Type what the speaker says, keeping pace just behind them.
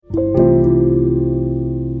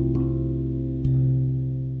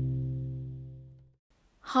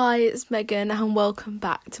Hi, it's Megan and welcome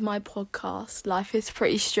back to my podcast, Life is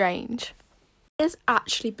Pretty Strange. It's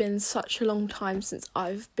actually been such a long time since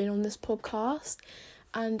I've been on this podcast,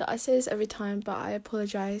 and I say this every time, but I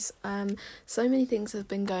apologise. So many things have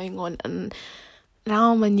been going on, and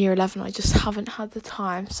now I'm in year 11, I just haven't had the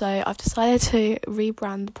time, so I've decided to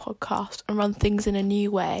rebrand the podcast and run things in a new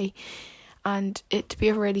way, and it to be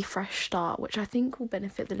a really fresh start, which I think will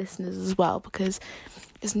benefit the listeners as well, because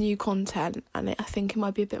it's new content and I think it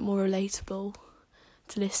might be a bit more relatable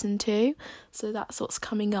to listen to. So that's what's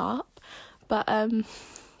coming up. But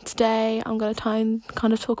today I'm going to try and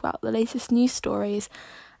kind of talk about the latest news stories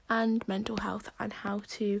and mental health and how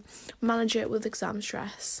to manage it with exam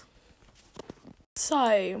stress.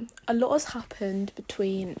 So, a lot has happened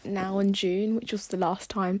between now and June, which was the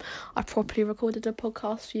last time I properly recorded a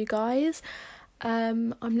podcast for you guys.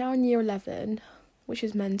 I'm now in year 11, which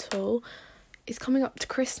is mental. It's coming up to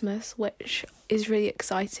Christmas, which is really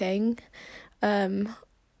exciting.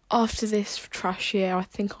 After this trash year, I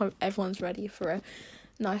think everyone's ready for a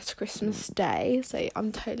nice Christmas day, so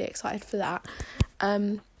I'm totally excited for that.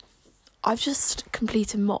 I've just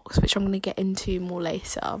completed mocks, which I'm going to get into more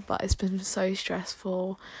later, but it's been so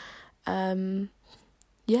stressful.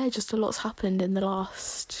 Just a lot's happened in the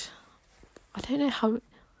last,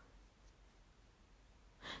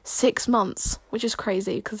 6 months, which is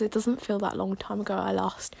crazy because it doesn't feel that long time ago I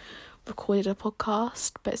last recorded a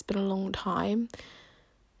podcast, but it's been a long time.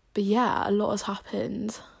 But yeah, a lot has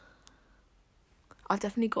happened. I've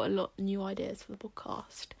definitely got a lot of new ideas for the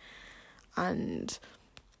podcast and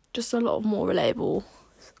just a lot of more relatable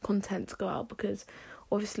content to go out, because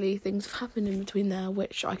obviously things have happened in between there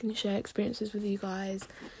which I can share experiences with you guys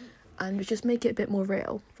and just make it a bit more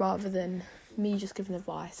real rather than me just giving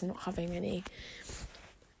advice and not having anything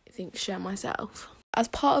to share myself. As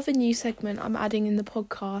part of a new segment I'm adding in the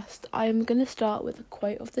podcast, I'm going to start with a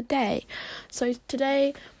quote of the day. So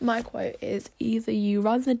today my quote is, either you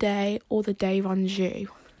run the day or the day runs you.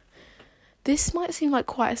 This might seem like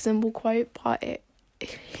quite a simple quote, but it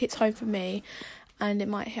hits home for me and it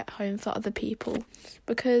might hit home for other people,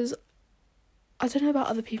 because I don't know about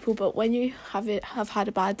other people, but when you have had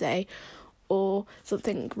a bad day or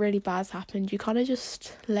something really bad's happened, you kind of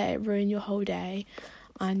just let it ruin your whole day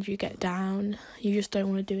and you get down, you just don't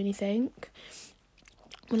want to do anything.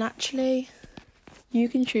 When actually you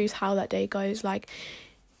can choose how that day goes. Like,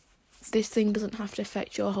 this thing doesn't have to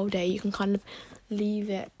affect your whole day. You can kind of leave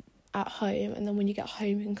it at home, and then when you get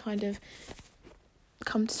home you can kind of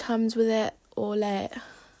come to terms with it or let it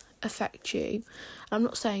affect you. I'm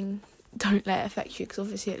not saying don't let it affect you, because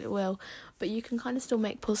obviously it will, but you can kind of still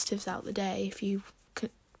make positives out the day if you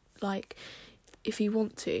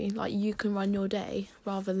want to. Like, you can run your day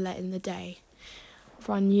rather than letting the day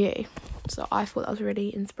run you. So I thought that was a really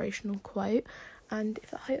inspirational quote, and if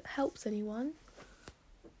that helps anyone,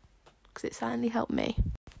 because it certainly helped me.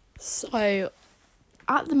 So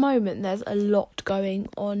at the moment there's a lot going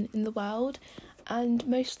on in the world, and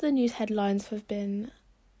most of the news headlines have been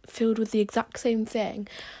filled with the exact same thing.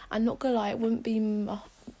 And not gonna lie, it wouldn't be much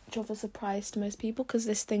of a surprise to most people, because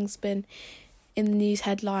this thing's been in the news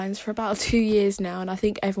headlines for about 2 years now, and I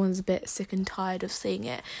think everyone's a bit sick and tired of seeing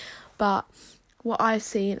it. But what I've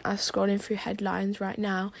seen as scrolling through headlines right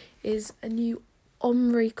now is a new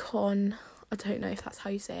Omicron, I don't know if that's how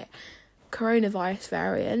you say it, coronavirus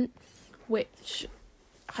variant, which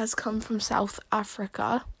has come from South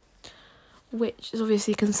Africa, which is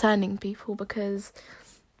obviously concerning people because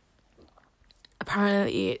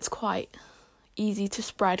apparently it's quite easy to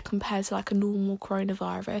spread compared to like a normal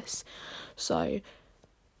coronavirus. So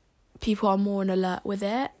people are more on alert with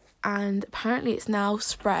it, and apparently it's now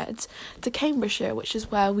spread to Cambridgeshire, which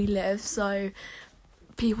is where we live. So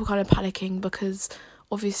people kind of panicking because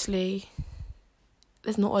obviously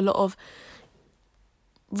there's not a lot of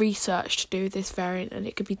research to do with this variant, and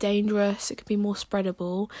it could be dangerous, it could be more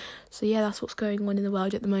spreadable. So yeah, that's what's going on in the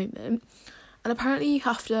world at the moment. And apparently you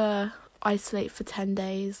have to isolate for 10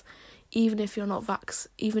 days even if you're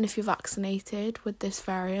vaccinated with this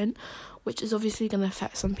variant, which is obviously going to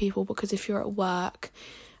affect some people, because if you're at work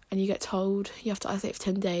and you get told you have to isolate for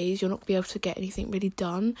 10 days, you're not going to be able to get anything really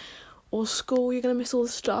done. Or school, you're going to miss all the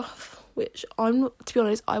stuff, which to be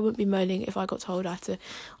honest, I wouldn't be moaning if I got told I had to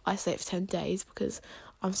isolate for 10 days, because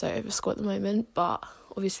I'm so over school at the moment. But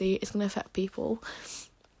obviously it's going to affect people.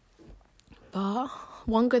 But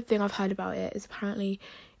one good thing I've heard about it is apparently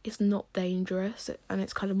it's not dangerous, and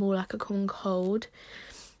it's kind of more like a common cold,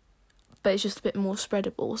 but it's just a bit more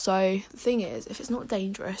spreadable. So the thing is, if it's not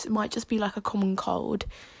dangerous, it might just be like a common cold,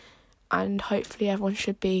 and hopefully everyone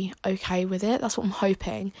should be okay with it. That's what I'm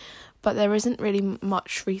hoping. But there isn't really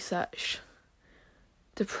much research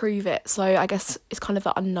to prove it. So I guess it's kind of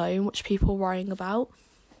the unknown which people are worrying about.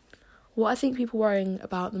 What I think people are worrying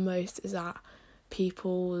about the most is that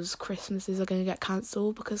people's Christmases are going to get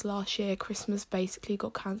cancelled, because last year Christmas basically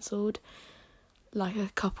got cancelled like a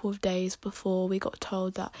couple of days before we got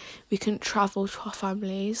told that we couldn't travel to our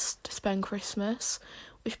families to spend Christmas,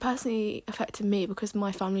 which personally affected me because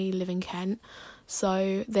my family live in Kent.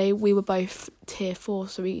 So we were both tier 4,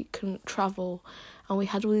 so we couldn't travel, and we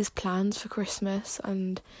had all these plans for Christmas,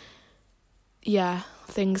 and yeah,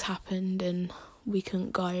 things happened and we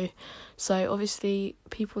couldn't go. So obviously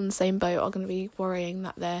people in the same boat are going to be worrying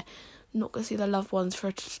that they're not going to see their loved ones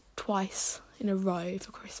for twice in a row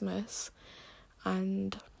for Christmas.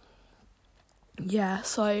 And yeah,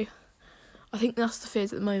 so I think that's the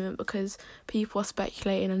fears at the moment, because people are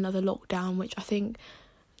speculating another lockdown, which I think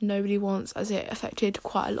nobody wants, as it affected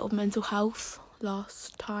quite a lot of mental health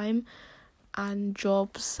last time, and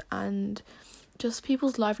jobs and just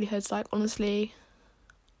people's livelihoods. Like, honestly,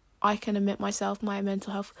 I can admit myself, my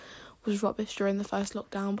mental health was rubbish during the first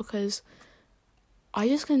lockdown, because I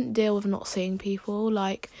just couldn't deal with not seeing people.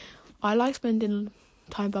 Like, I like spending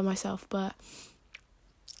time by myself, but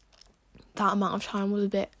that amount of time was a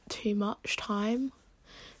bit too much time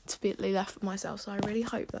to be left with myself. So I really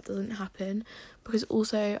hope that doesn't happen, because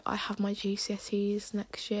also I have my GCSEs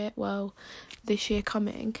this year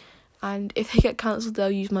coming, and if they get cancelled they'll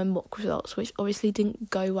use my mock results, which obviously didn't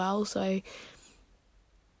go well. So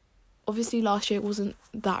obviously last year it wasn't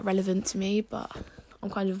that relevant to me, but I'm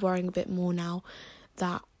kind of worrying a bit more now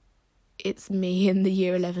that it's me in the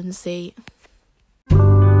year 11 seat.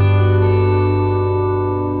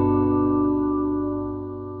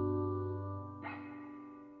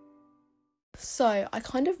 So I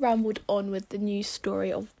kind of rambled on with the news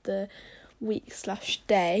story of the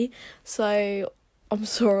week/day. So I'm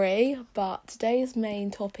sorry, but today's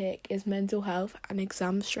main topic is mental health and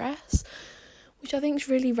exam stress, which I think is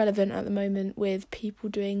really relevant at the moment with people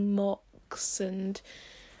doing mocks and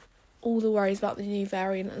all the worries about the new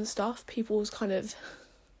variant and stuff. People's kind of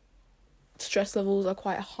stress levels are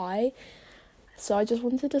quite high. So I just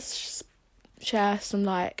wanted to share some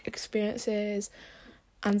experiences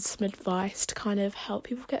and some advice to kind of help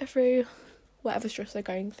people get through whatever stress they're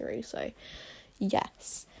going through. So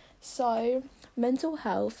yes, so mental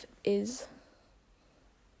health is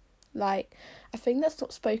a thing that's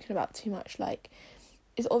not spoken about too much.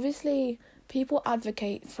 It's obviously people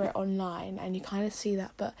advocate for it online and you kind of see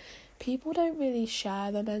that, but people don't really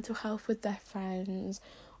share their mental health with their friends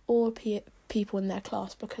or people in their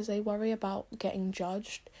class, because they worry about getting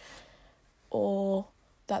judged, or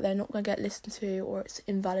that they're not going to get listened to, or it's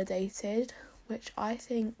invalidated, which I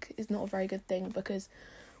think is not a very good thing, because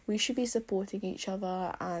we should be supporting each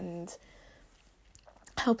other and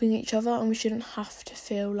helping each other, and we shouldn't have to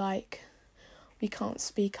feel like we can't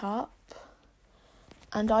speak up.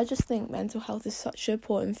 And I just think mental health is such an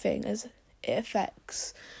important thing, as it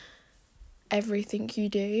affects everything you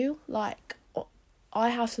do. I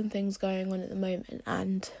have some things going on at the moment,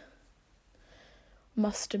 and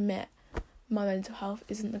must admit my mental health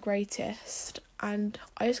isn't the greatest, and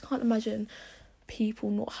I just can't imagine people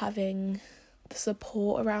not having the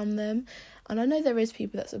support around them. And I know there is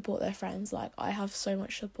people that support their friends. I have so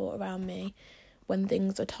much support around me when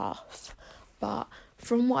things are tough, but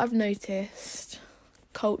from what I've noticed,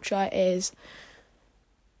 culture is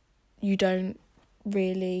you don't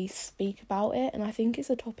really speak about it, and I think it's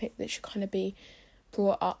a topic that should kind of be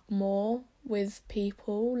brought up more with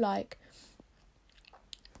people.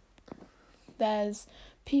 There's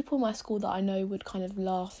people in my school that I know would kind of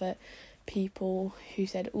laugh at people who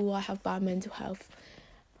said, I have bad mental health,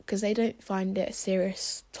 because they don't find it a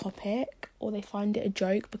serious topic, or they find it a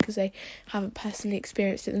joke because they haven't personally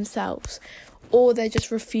experienced it themselves, or they're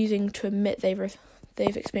just refusing to admit they've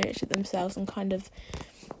experienced it themselves and kind of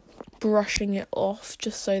brushing it off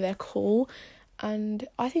just so they're cool. And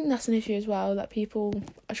I think that's an issue as well, that people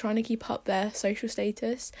are trying to keep up their social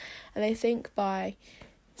status, and they think by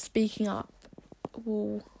speaking up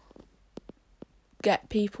will get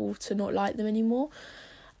people to not like them anymore.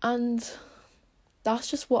 And that's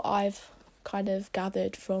just what I've kind of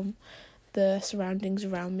gathered from the surroundings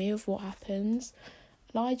around me of what happens,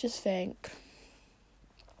 and I just think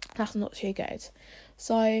that's not too good.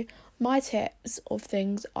 So my tips of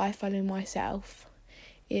things I follow myself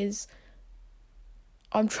is,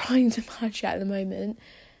 I'm trying to manage it at the moment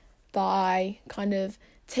by kind of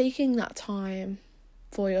taking that time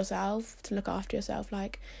for yourself, to look after yourself.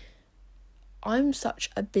 I'm such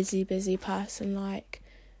a busy person.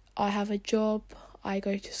 I have a job, I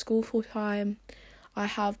go to school full time, I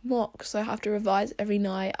have mocks, so I have to revise every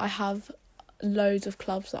night, I have loads of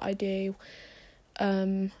clubs that I do,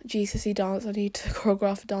 GCSE dance I need to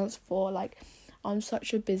choreograph a dance for. Like, I'm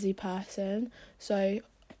such a busy person, so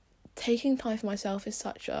taking time for myself is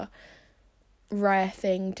such a rare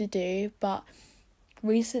thing to do. But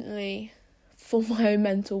recently, for my own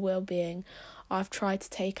mental well-being, I've tried to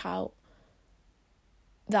take out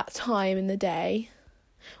that time in the day,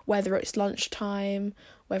 whether it's lunchtime,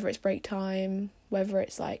 whether it's break time, whether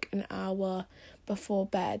it's like an hour before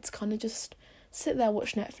bed, to kind of just sit there,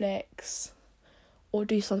 watch Netflix or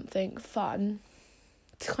do something fun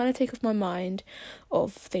to kind of take off my mind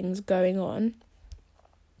of things going on,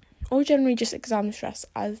 or generally just exam stress,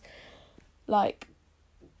 as like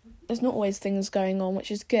there's not always things going on,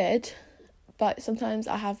 which is good, but sometimes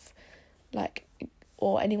I have like,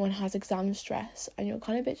 or anyone has exam stress and you're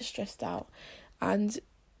kind of a bit just stressed out, and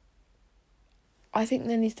I think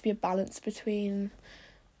there needs to be a balance between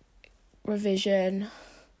revision,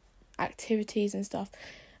 activities and stuff,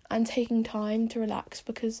 and taking time to relax,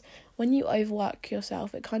 because when you overwork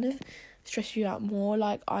yourself, it kind of stresses you out more.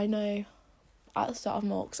 Like, I know at the start of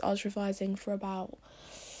mocks, I was revising for about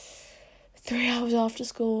 3 hours after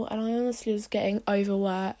school, and I honestly was getting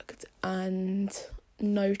overworked and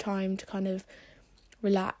no time to kind of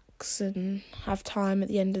relax and have time at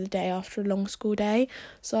the end of the day after a long school day.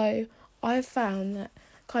 So I've found that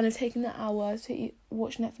kind of taking the hour to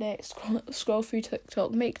watch Netflix, scroll through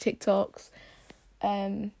TikTok, make TikToks,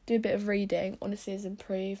 do a bit of reading, honestly has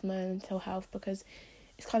improved my mental health, because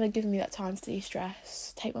it's kind of given me that time to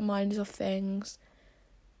de-stress, take my mind off things,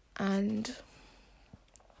 and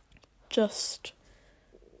just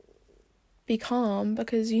be calm,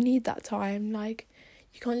 because you need that time. Like,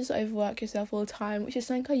 you can't just overwork yourself all the time, which is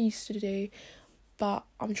something I used to do, but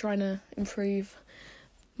I'm trying to improve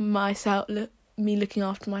myself, me looking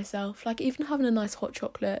after myself. Like, even having a nice hot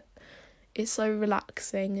chocolate, it's so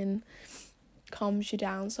relaxing and calms you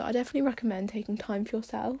down. So I definitely recommend taking time for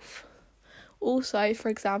yourself. Also, for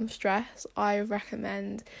exam stress, I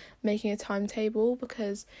recommend making a timetable,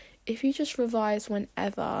 because if you just revise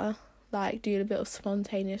whenever, like do a bit of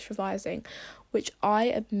spontaneous revising, which I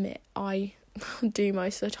admit I do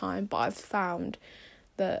most of the time, but I've found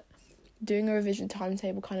that doing a revision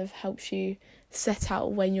timetable kind of helps you set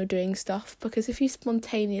out when you're doing stuff, because if you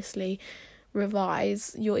spontaneously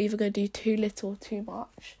revise, you're either going to do too little or too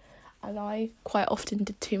much, and I quite often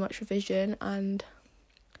did too much revision and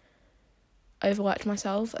overworked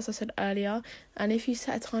myself, as I said earlier. And if you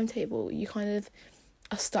set a timetable, you kind of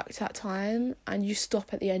are stuck to that time and you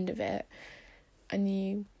stop at the end of it, and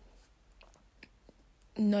you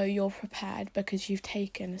know you're prepared because you've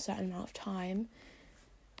taken a certain amount of time.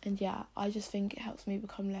 And yeah, I just think it helps me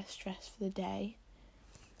become less stressed for the day.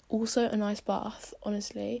 Also, a nice bath,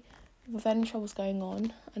 honestly, with any troubles going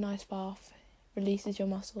on, a nice bath releases your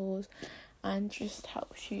muscles and just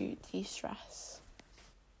helps you de-stress.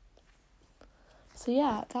 So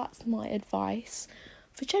yeah, that's my advice.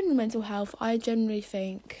 For general mental health, I generally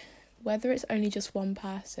think, whether it's only just one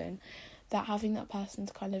person, that having that person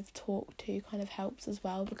to kind of talk to kind of helps as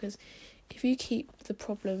well, because if you keep the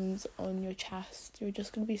problems on your chest, you're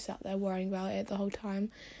just going to be sat there worrying about it the whole time,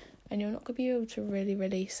 and you're not going to be able to really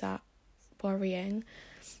release that worrying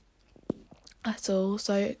at all.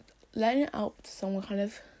 So letting it out to someone kind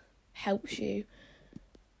of helps you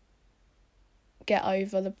not get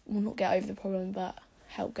over the problem, but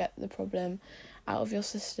help get the problem out of your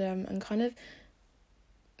system, and kind of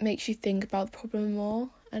makes you think about the problem more.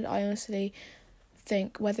 And I honestly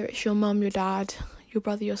think, whether it's your mum, your dad, your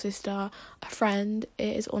brother, your sister, a friend,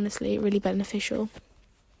 it is honestly really beneficial.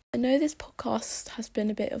 I know this podcast has been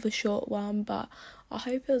a bit of a short one, but I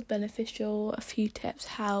hope it was beneficial. A few tips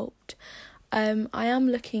helped. I am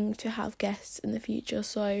looking to have guests in the future,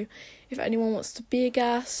 so if anyone wants to be a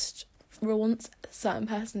guest, or wants a certain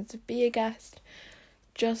person to be a guest,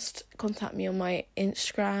 just contact me on my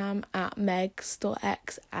Instagram at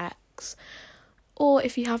megs.xx, or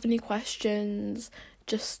if you have any questions,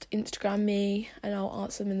 just Instagram me and I'll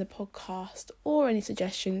answer them in the podcast, or any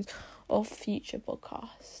suggestions of future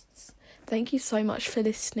podcasts. Thank you so much for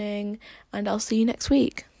listening, and I'll see you next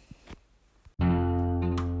week.